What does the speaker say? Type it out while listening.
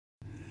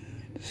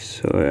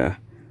So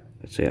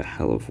let's say a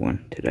hell of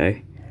one.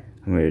 Today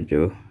I'm going to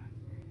do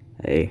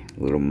a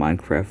little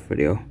Minecraft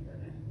video.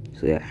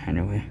 So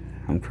anyway,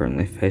 I'm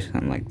currently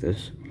facing like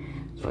this,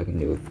 so I can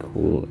do a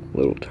cool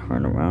little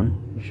turnaround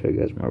and show you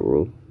guys my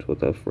world. So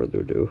without further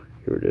ado,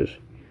 here it is.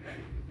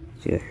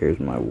 So here's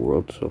my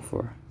world so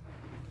far,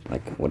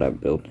 like what I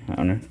built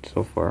on it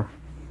so far.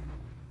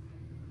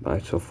 By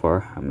so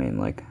far, I mean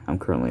like I'm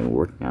currently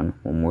working on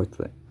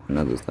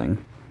another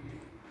thing.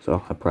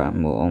 So I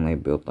probably will only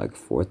build like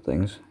 4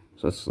 things.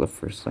 So that's the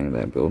first thing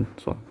that I build.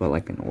 So I'll put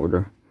like in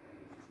order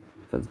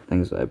for the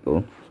things that I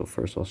build. So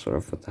first I'll start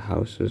off with the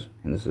houses.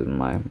 And this is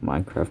my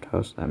Minecraft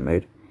house that I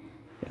made.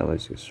 Yeah,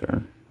 let's get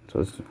started.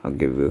 So I'll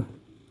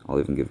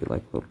even give you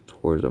like little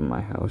tours of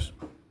my house.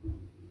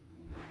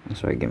 And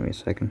sorry, give me a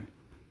second.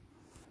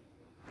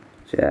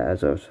 So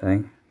as I was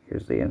saying,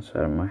 here's the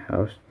inside of my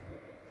house.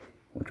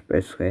 Which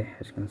basically,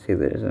 as you can see,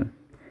 there's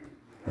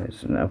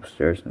an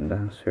upstairs and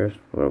downstairs.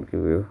 But I'll give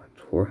you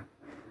a tour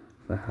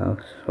of the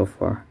house so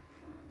far.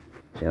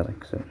 So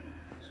like I said,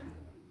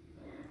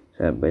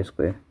 so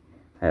basically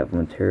I have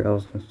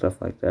materials and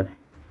stuff like that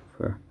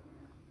for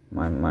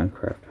my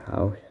Minecraft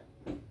house.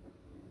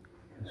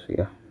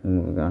 So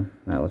moving on.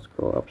 Now let's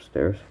go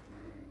upstairs.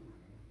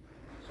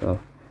 So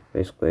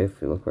basically,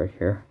 if you look right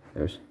here,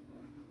 there's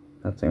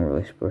nothing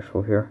really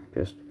special here,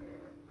 just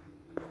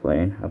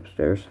plain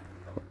upstairs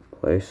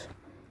place.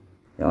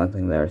 The only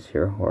thing that is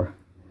here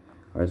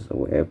is the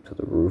way up to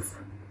the roof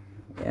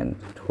and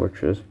the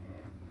torches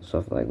and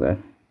stuff like that.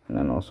 And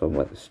then also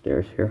by the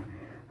stairs here,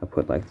 I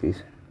put like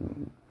these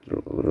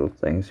little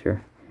things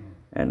here,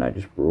 and I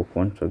just broke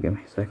one, so give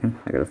me a second,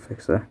 I gotta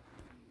fix that.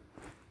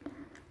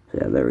 So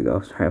there we go,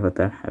 sorry about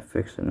that, I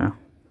fixed it now.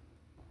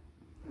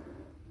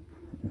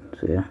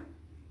 So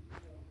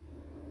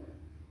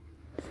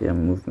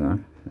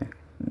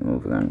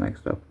moving on,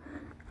 next up,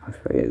 I'll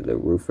show you the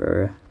roof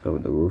area. So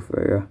the roof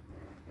area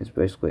is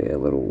basically a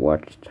little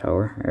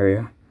watchtower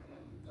area,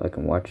 so I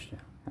can watch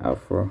out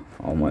for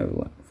all my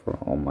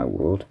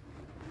world.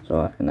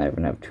 So, and I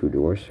even have 2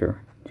 doors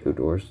here, 2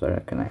 doors that I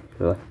can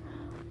actually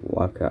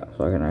walk out.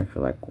 So I can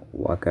actually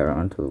walk out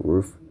onto the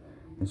roof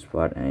and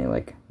spot any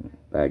like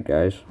bad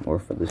guys, or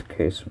for this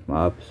case,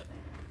 mobs.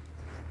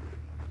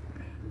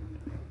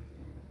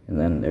 And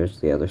then there's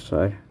the other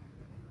side,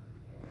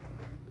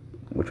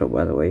 which, oh,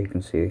 by the way, you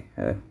can see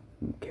a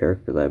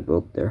character that I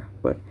built there,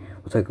 but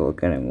we'll take a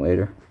look at him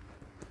later.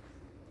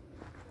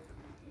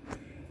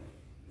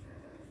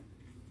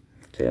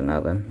 So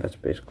now then, that's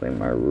basically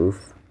my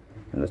roof,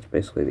 and that's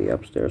basically the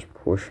upstairs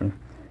portion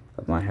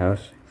of my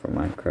house for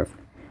Minecraft.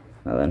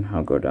 Now then,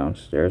 I'll go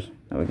downstairs.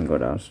 Now we can go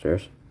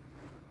downstairs.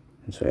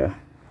 And so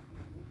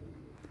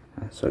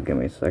so give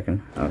me a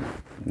second.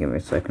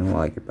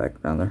 While I get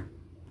back down there.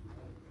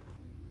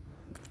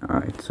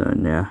 Alright, so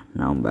now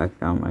I'm back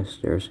down my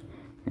stairs,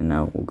 and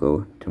now we'll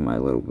go to my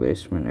little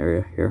basement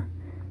area here.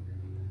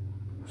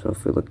 So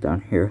if we look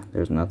down here,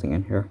 there's nothing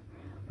in here,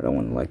 but I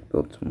want to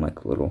build some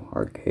little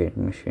arcade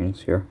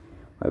machines here.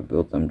 I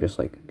built them just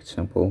like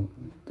simple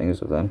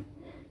things of them.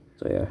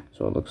 So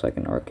so it looks like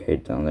an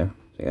arcade down there.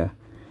 So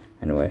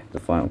anyway, the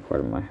final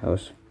part of my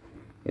house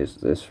is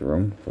this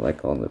room for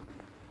all the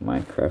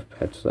Minecraft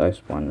pets that I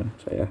spawned in.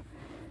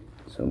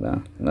 So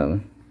now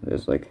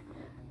there's like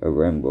a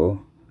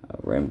rainbow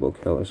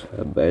colors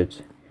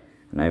beds,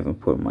 and I even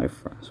put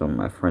some of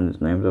my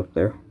friends' names up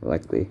there,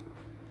 like the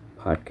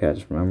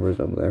podcast members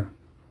up there.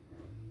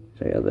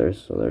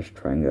 So there's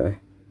Train Guy,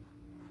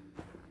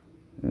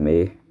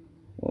 me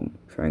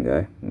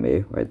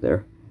right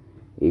there,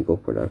 Eagle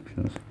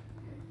Productions,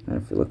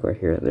 and if you look right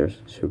here,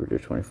 there's Super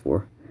Dude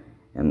 24,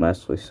 and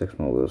lastly 6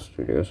 Small Wheel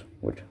Studios,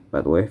 which,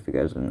 by the way, if you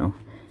guys didn't know,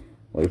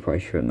 well, you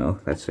probably should know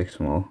that 6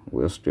 Small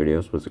Wheel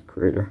Studios was the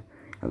creator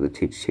of the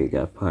Teach T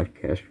Guy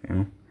podcast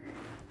channel.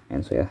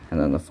 And so and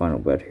then the final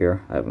bed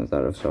here, I haven't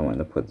thought of someone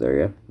to put there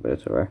yet, but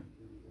it's alright.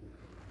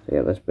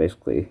 So that's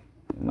basically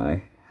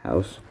my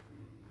house.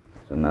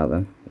 So now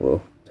then,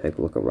 we'll take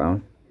a look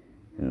around,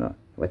 and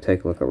by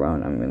take a look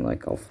around, I mean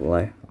I'll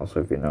fly.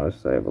 Also, if you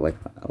notice, I have a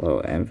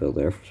little anvil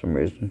there for some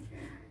reason.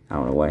 I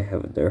don't know why I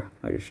have it there,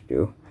 I just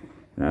do.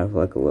 And I have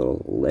a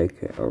little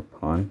lake or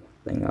pond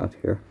thing out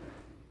here.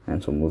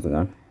 And so moving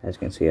on, as you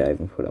can see, I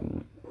even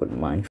put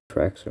mine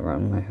tracks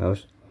around my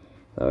house,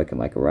 so I can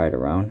ride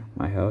around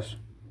my house.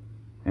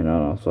 And then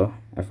also,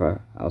 I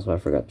forgot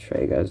to show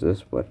you guys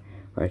this, but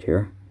right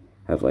here,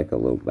 I have a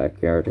little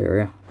backyard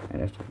area,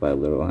 and it's by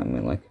little, I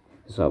mean this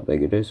is how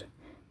big it is,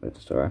 but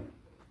it's alright.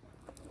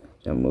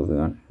 So moving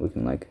on,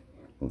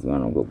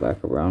 I'll go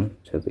back around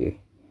to the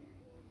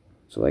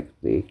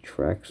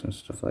tracks and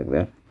stuff like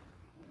that.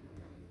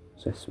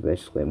 So that's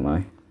basically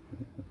my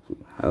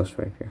house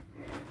right here.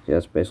 So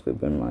that's basically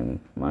been my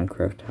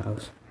Minecraft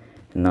house.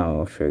 And now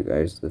I'll show you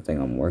guys the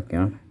thing I'm working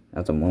on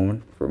at the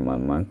moment for my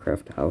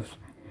Minecraft house,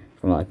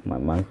 from my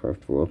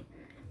Minecraft world.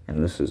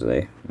 And this is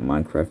a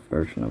Minecraft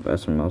version of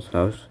SML's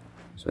house.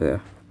 So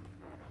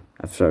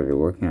I've started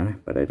working on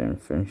it, but I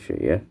didn't finish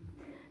it yet.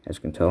 As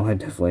you can tell, I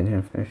definitely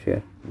didn't finish it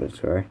yet, but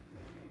it's alright.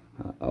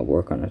 I'll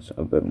work on it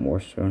a bit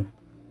more soon.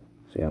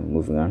 So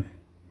moving on.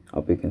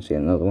 hope you can see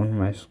another one of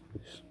my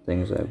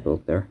things that I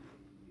built there.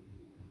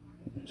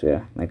 So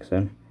yeah, like I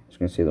said, you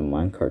can see the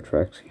minecart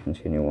tracks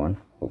continue on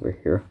over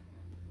here,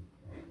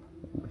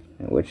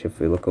 which if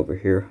we look over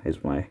here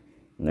is my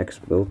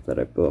next build that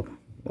I built.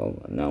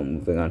 Well, now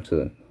moving on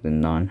to the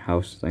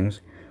non-house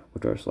things,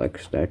 which are like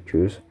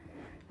statues,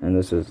 and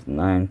this is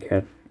Nyan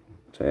Cat.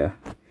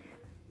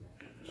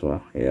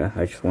 So yeah,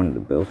 I just wanted to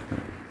build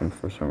him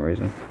for some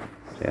reason.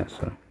 So yeah,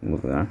 so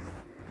moving on,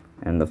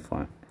 and the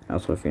fun.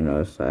 Also, if you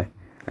notice, I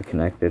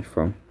connected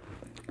from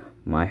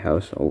my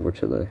house over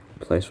to the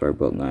place where I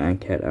built Nyan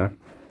Cat out.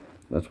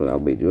 That's what I'll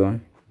be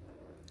doing,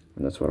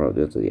 and that's what I'll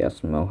do to the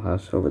SML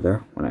house over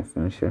there when I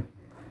finish it.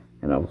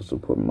 And I'll also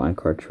put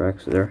minecart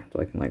tracks there, so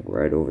I can like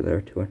ride over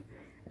there to it.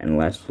 And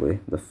lastly,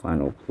 the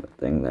final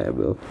thing that I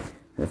built,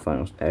 the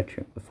final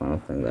statue, the final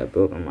thing that I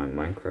built on my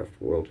Minecraft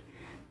world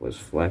was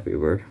Flappy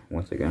Bird.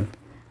 Once again,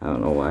 I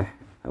don't know why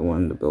I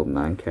wanted to build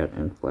Nyan Cat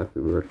and Flappy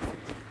Bird.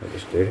 I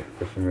just did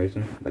for some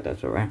reason, but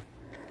that's alright.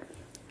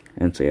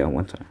 And so yeah,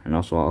 and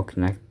also I'll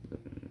connect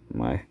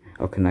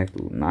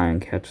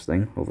Nyan Cat's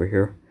thing over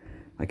here,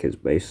 like his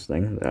base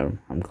thing that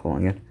I'm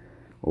calling it,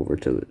 over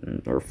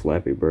to or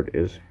Flappy Bird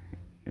is.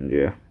 And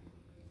yeah,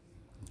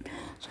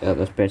 so yeah,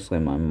 that's basically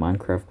my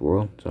Minecraft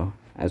world. So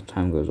as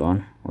time goes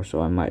on, or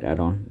so, I might add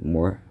on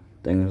more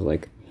things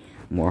like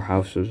more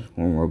houses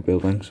or more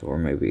buildings, or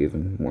maybe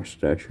even more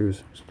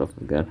statues, stuff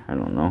like that. I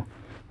don't know,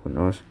 who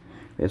knows.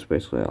 That's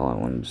basically all I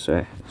wanted to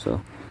say.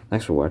 So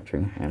thanks for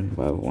watching, and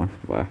bye everyone.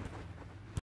 Bye.